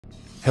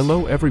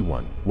Hello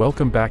everyone,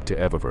 welcome back to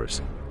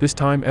Evoverse. This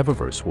time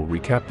Evoverse will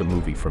recap the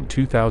movie from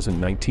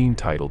 2019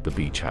 titled The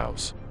Beach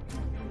House.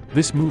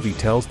 This movie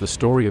tells the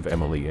story of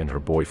Emily and her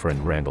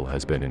boyfriend Randall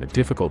has been in a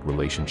difficult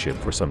relationship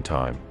for some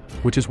time,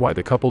 which is why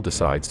the couple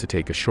decides to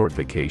take a short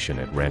vacation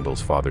at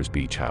Randall's father's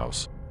beach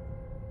house.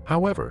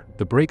 However,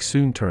 the break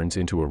soon turns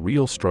into a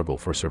real struggle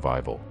for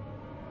survival.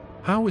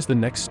 How is the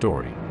next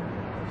story?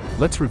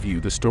 Let's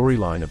review the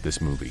storyline of this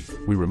movie.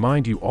 We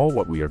remind you all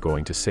what we are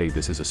going to say.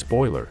 This is a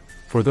spoiler.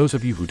 For those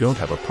of you who don't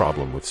have a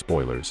problem with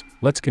spoilers,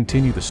 let's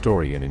continue the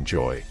story and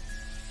enjoy.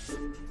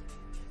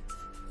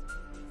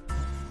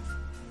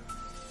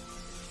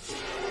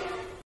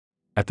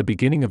 At the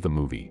beginning of the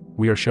movie,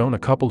 we are shown a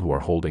couple who are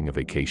holding a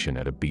vacation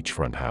at a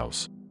beachfront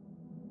house.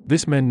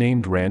 This man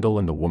named Randall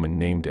and the woman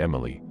named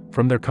Emily.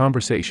 From their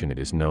conversation it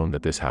is known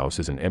that this house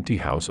is an empty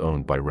house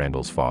owned by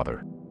Randall's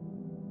father.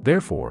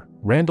 Therefore,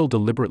 Randall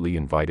deliberately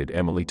invited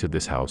Emily to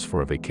this house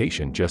for a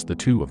vacation, just the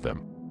two of them.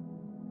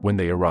 When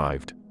they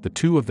arrived, the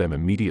two of them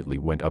immediately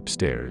went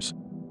upstairs.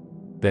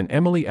 Then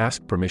Emily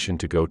asked permission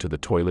to go to the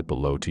toilet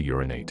below to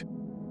urinate.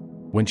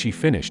 When she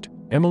finished,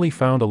 Emily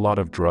found a lot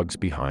of drugs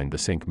behind the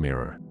sink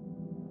mirror.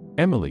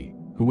 Emily,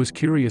 who was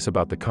curious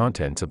about the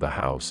contents of the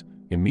house,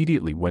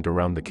 immediately went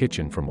around the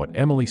kitchen. From what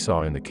Emily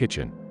saw in the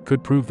kitchen,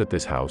 could prove that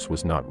this house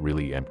was not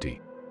really empty.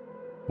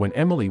 When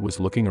Emily was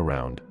looking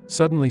around,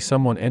 suddenly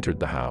someone entered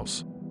the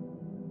house.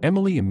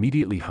 Emily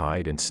immediately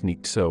hid and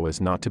sneaked so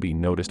as not to be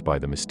noticed by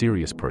the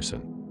mysterious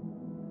person.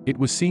 It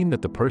was seen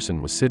that the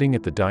person was sitting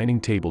at the dining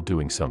table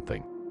doing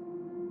something.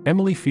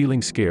 Emily,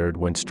 feeling scared,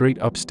 went straight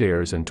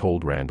upstairs and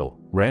told Randall.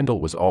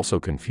 Randall was also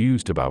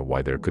confused about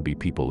why there could be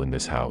people in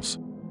this house.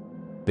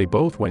 They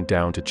both went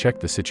down to check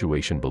the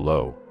situation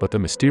below, but the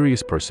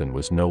mysterious person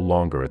was no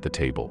longer at the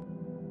table.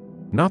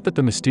 Not that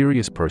the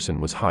mysterious person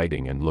was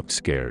hiding and looked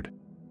scared.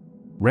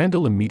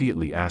 Randall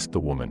immediately asked the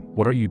woman,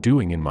 "What are you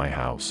doing in my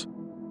house?"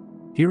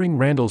 Hearing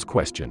Randall's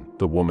question,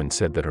 the woman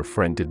said that her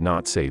friend did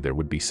not say there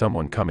would be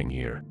someone coming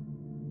here.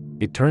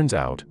 It turns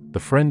out, the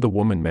friend the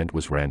woman meant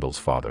was Randall's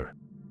father.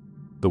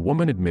 The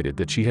woman admitted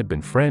that she had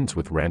been friends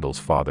with Randall's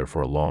father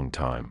for a long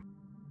time.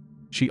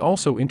 She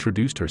also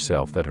introduced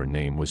herself that her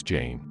name was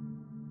Jane.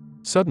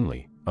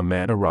 Suddenly, a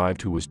man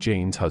arrived who was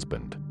Jane's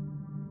husband.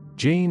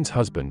 Jane's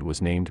husband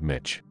was named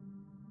Mitch.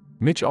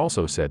 Mitch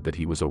also said that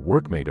he was a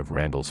workmate of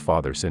Randall's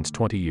father since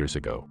 20 years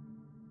ago.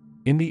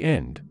 In the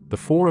end, the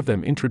four of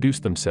them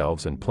introduced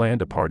themselves and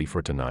planned a party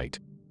for tonight.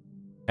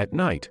 At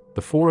night,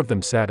 the four of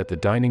them sat at the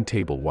dining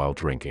table while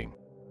drinking.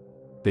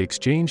 They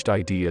exchanged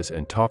ideas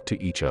and talked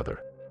to each other.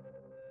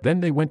 Then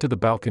they went to the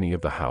balcony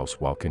of the house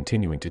while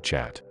continuing to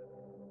chat.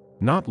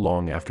 Not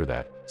long after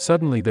that,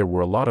 suddenly there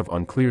were a lot of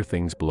unclear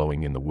things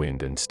blowing in the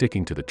wind and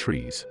sticking to the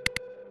trees.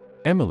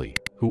 Emily,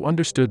 who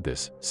understood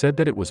this, said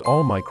that it was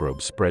all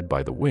microbes spread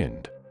by the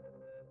wind.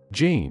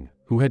 Jane,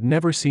 who had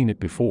never seen it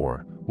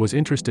before, was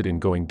interested in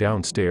going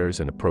downstairs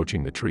and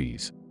approaching the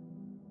trees.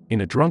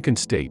 In a drunken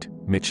state,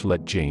 Mitch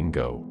let Jane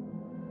go,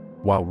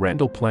 while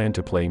Randall planned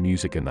to play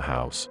music in the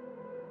house.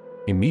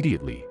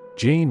 Immediately,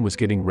 Jane was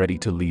getting ready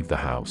to leave the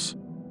house.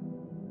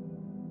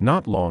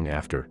 Not long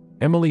after,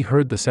 Emily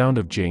heard the sound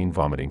of Jane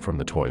vomiting from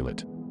the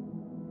toilet.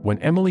 When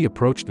Emily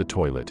approached the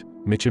toilet,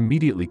 Mitch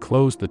immediately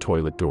closed the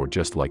toilet door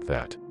just like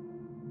that.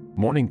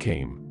 Morning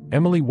came.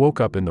 Emily woke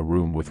up in the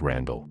room with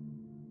Randall.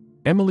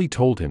 Emily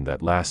told him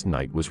that last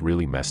night was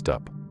really messed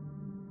up.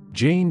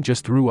 Jane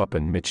just threw up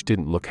and Mitch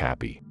didn't look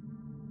happy.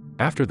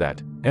 After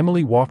that,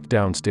 Emily walked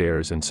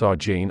downstairs and saw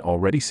Jane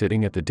already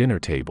sitting at the dinner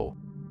table.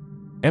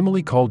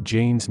 Emily called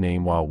Jane's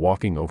name while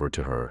walking over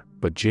to her,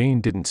 but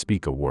Jane didn't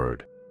speak a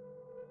word.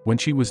 When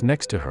she was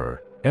next to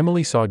her,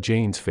 Emily saw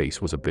Jane's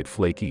face was a bit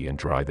flaky and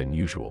dry than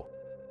usual.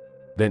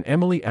 Then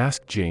Emily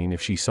asked Jane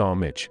if she saw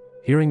Mitch.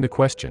 Hearing the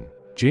question,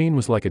 Jane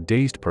was like a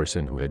dazed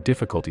person who had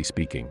difficulty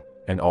speaking,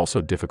 and also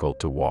difficult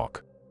to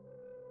walk.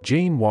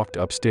 Jane walked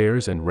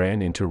upstairs and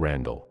ran into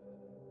Randall.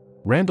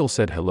 Randall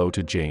said hello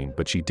to Jane,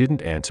 but she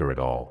didn't answer at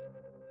all.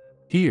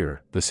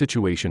 Here, the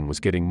situation was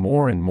getting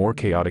more and more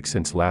chaotic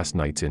since last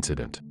night's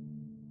incident.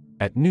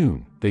 At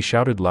noon, they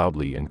shouted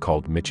loudly and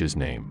called Mitch's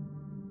name.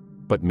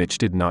 But Mitch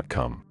did not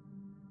come.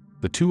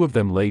 The two of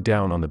them lay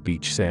down on the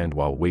beach sand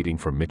while waiting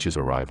for Mitch's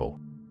arrival.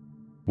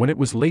 When it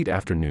was late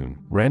afternoon,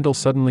 Randall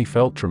suddenly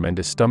felt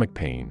tremendous stomach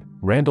pain.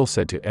 Randall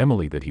said to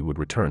Emily that he would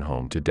return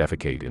home to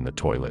defecate in the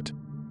toilet.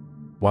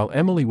 While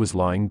Emily was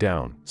lying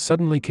down,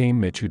 suddenly came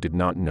Mitch, who did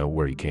not know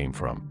where he came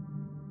from.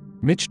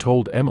 Mitch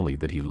told Emily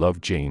that he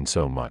loved Jane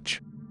so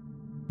much.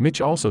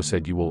 Mitch also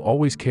said, "You will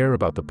always care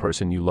about the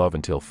person you love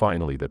until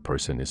finally that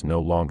person is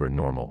no longer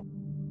normal."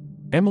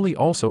 Emily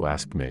also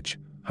asked Mitch,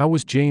 "How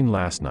was Jane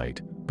last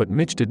night?" But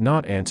Mitch did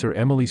not answer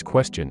Emily's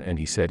question and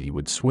he said he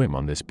would swim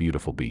on this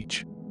beautiful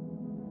beach.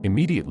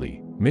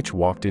 Immediately, Mitch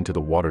walked into the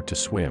water to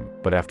swim,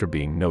 but after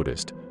being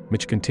noticed,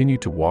 Mitch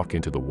continued to walk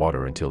into the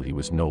water until he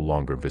was no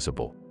longer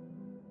visible.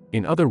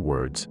 In other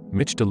words,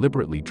 Mitch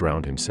deliberately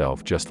drowned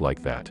himself just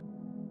like that.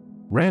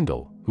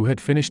 Randall, who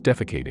had finished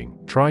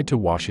defecating, tried to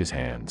wash his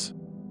hands.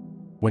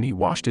 When he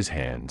washed his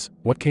hands,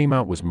 what came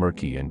out was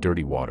murky and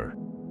dirty water.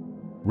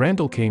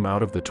 Randall came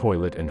out of the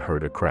toilet and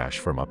heard a crash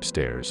from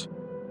upstairs.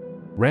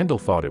 Randall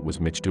thought it was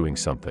Mitch doing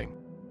something.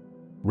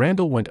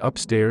 Randall went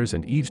upstairs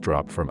and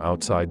eavesdropped from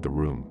outside the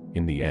room.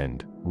 In the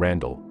end,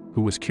 Randall,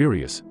 who was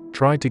curious,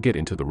 tried to get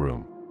into the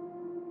room.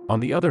 On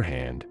the other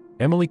hand,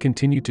 Emily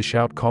continued to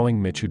shout,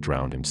 calling Mitch, who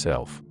drowned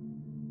himself.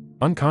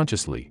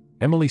 Unconsciously,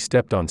 Emily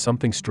stepped on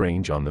something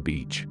strange on the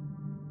beach.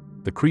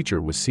 The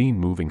creature was seen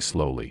moving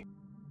slowly.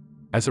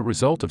 As a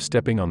result of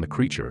stepping on the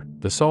creature,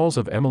 the soles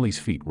of Emily's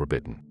feet were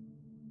bitten.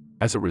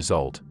 As a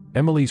result,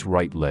 Emily's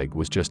right leg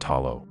was just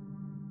hollow.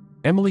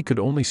 Emily could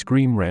only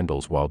scream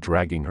Randall's while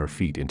dragging her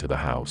feet into the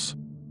house.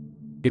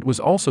 It was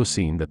also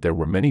seen that there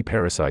were many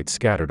parasites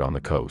scattered on the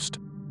coast.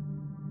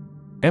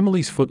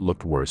 Emily's foot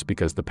looked worse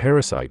because the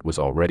parasite was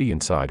already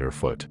inside her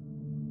foot.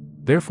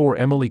 Therefore,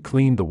 Emily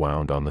cleaned the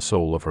wound on the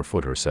sole of her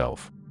foot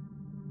herself.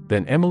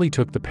 Then Emily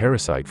took the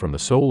parasite from the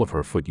sole of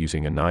her foot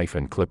using a knife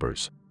and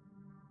clippers.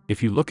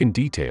 If you look in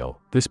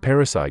detail, this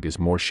parasite is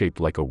more shaped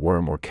like a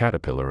worm or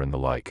caterpillar and the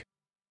like.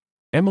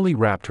 Emily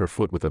wrapped her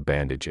foot with a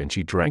bandage and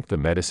she drank the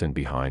medicine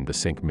behind the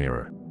sink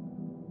mirror.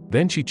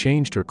 Then she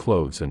changed her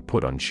clothes and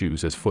put on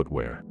shoes as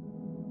footwear.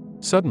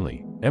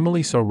 Suddenly,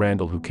 Emily saw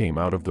Randall, who came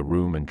out of the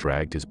room and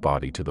dragged his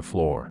body to the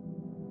floor.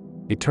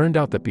 It turned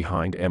out that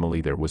behind Emily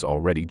there was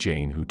already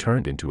Jane, who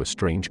turned into a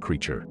strange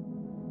creature.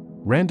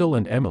 Randall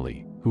and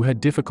Emily, who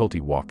had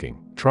difficulty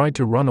walking, tried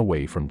to run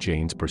away from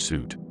Jane's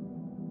pursuit.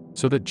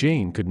 So that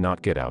Jane could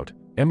not get out,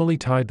 Emily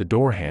tied the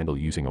door handle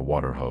using a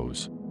water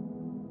hose.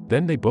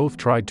 Then they both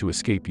tried to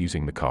escape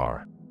using the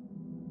car.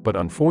 But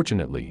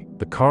unfortunately,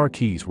 the car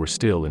keys were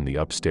still in the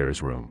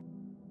upstairs room.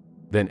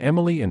 Then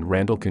Emily and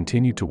Randall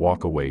continued to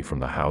walk away from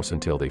the house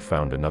until they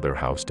found another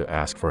house to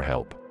ask for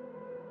help.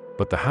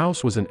 But the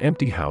house was an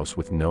empty house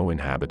with no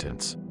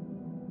inhabitants.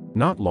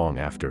 Not long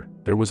after,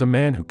 there was a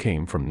man who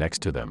came from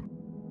next to them.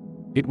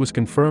 It was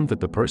confirmed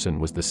that the person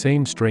was the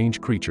same strange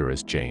creature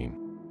as Jane.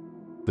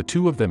 The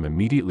two of them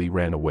immediately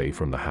ran away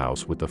from the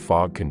house with the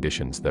fog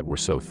conditions that were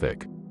so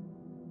thick.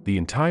 The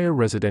entire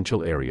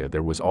residential area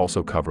there was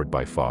also covered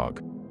by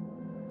fog.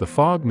 The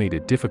fog made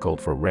it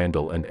difficult for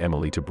Randall and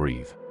Emily to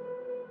breathe.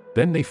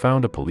 Then they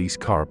found a police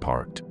car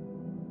parked.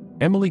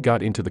 Emily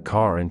got into the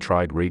car and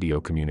tried radio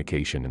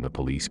communication in the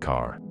police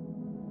car.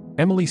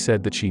 Emily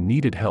said that she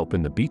needed help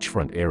in the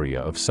beachfront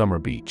area of Summer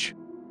Beach.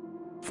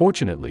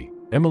 Fortunately,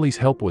 Emily's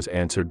help was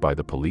answered by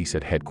the police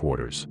at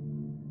headquarters.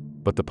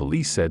 But the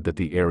police said that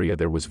the area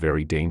there was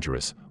very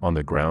dangerous, on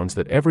the grounds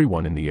that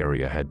everyone in the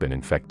area had been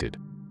infected.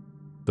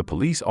 The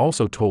police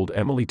also told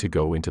Emily to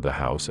go into the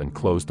house and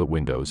close the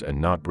windows and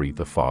not breathe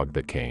the fog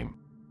that came.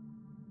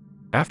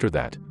 After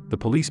that, the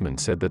policeman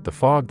said that the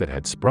fog that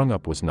had sprung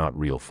up was not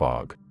real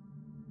fog.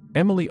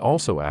 Emily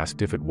also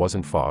asked if it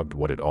wasn't fogged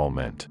what it all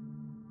meant.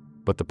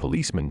 But the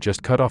policeman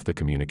just cut off the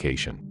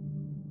communication.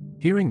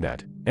 Hearing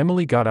that,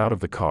 Emily got out of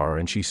the car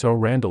and she saw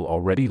Randall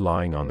already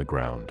lying on the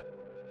ground.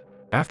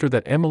 After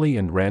that, Emily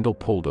and Randall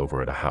pulled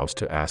over at a house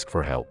to ask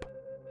for help.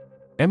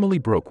 Emily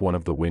broke one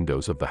of the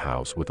windows of the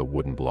house with a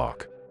wooden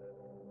block.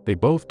 They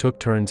both took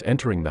turns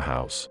entering the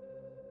house.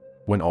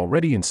 When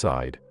already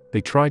inside,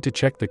 they tried to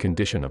check the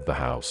condition of the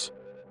house.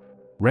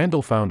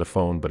 Randall found a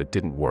phone, but it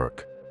didn't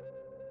work.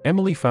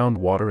 Emily found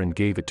water and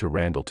gave it to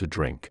Randall to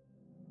drink.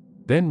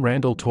 Then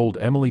Randall told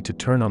Emily to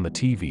turn on the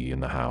TV in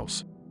the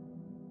house.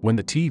 When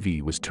the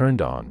TV was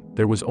turned on,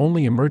 there was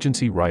only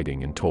emergency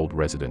writing and told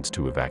residents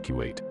to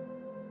evacuate.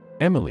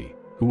 Emily,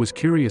 who was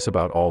curious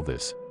about all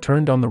this,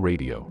 turned on the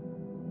radio.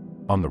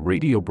 On the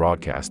radio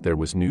broadcast there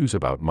was news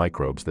about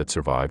microbes that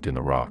survived in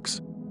the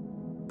rocks.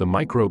 The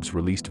microbes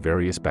released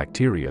various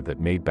bacteria that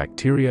made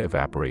bacteria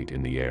evaporate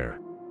in the air.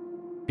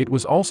 It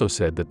was also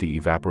said that the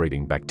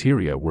evaporating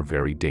bacteria were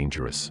very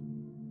dangerous.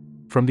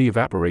 From the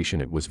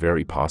evaporation it was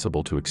very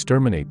possible to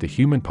exterminate the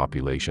human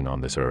population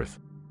on this earth.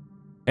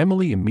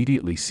 Emily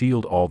immediately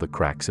sealed all the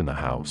cracks in the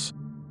house.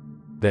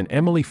 Then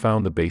Emily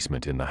found the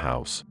basement in the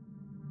house.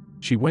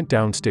 She went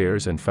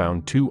downstairs and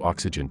found 2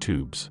 oxygen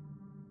tubes.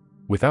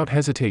 Without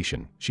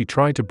hesitation, she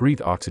tried to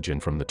breathe oxygen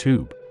from the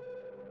tube.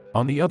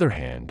 On the other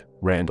hand,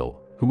 Randall,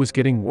 who was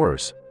getting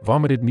worse,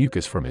 vomited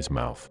mucus from his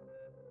mouth.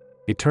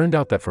 It turned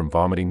out that from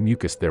vomiting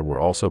mucus there were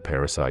also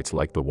parasites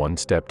like the one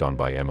stepped on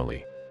by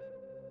Emily.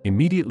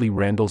 Immediately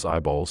Randall's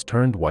eyeballs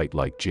turned white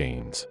like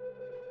Jane's.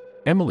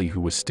 Emily,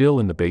 who was still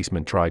in the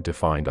basement, tried to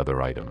find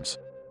other items.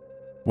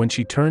 When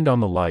she turned on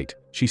the light,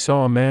 she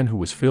saw a man who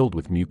was filled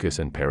with mucus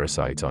and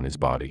parasites on his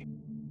body.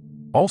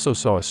 Also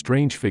saw a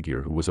strange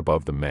figure who was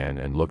above the man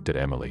and looked at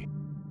Emily.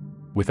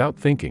 Without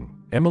thinking,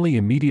 Emily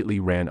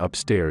immediately ran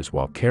upstairs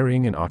while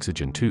carrying an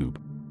oxygen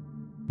tube.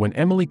 When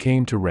Emily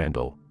came to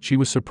Randall, she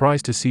was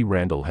surprised to see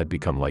Randall had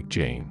become like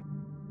Jane.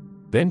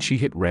 Then she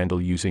hit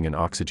Randall using an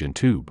oxygen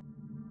tube.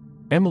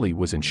 Emily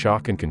was in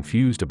shock and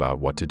confused about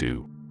what to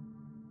do.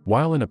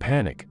 While in a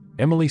panic,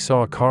 Emily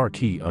saw a car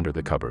key under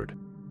the cupboard.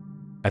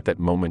 At that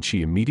moment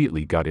she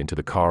immediately got into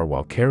the car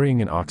while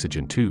carrying an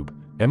oxygen tube.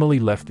 Emily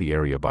left the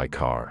area by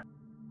car.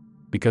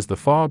 Because the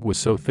fog was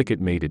so thick it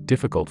made it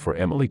difficult for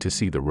Emily to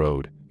see the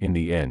road. In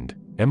the end,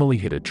 Emily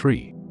hit a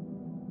tree.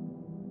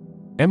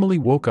 Emily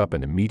woke up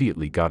and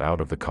immediately got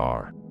out of the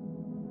car.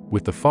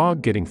 With the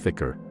fog getting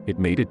thicker, it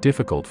made it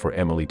difficult for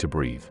Emily to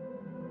breathe.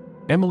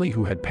 Emily,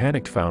 who had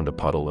panicked, found a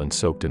puddle and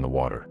soaked in the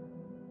water.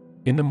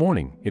 In the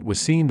morning, it was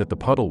seen that the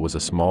puddle was a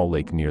small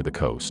lake near the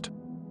coast.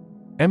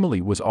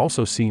 Emily was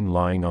also seen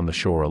lying on the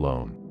shore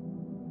alone.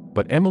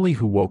 But Emily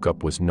who woke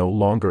up was no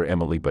longer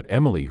Emily but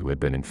Emily who had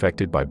been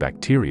infected by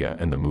bacteria,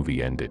 and the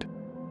movie ended.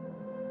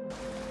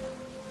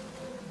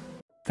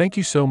 Thank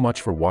you so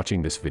much for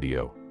watching this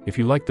video. If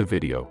you liked the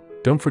video,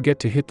 don't forget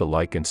to hit the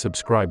like and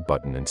subscribe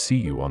button, and see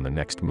you on the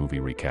next movie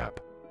recap.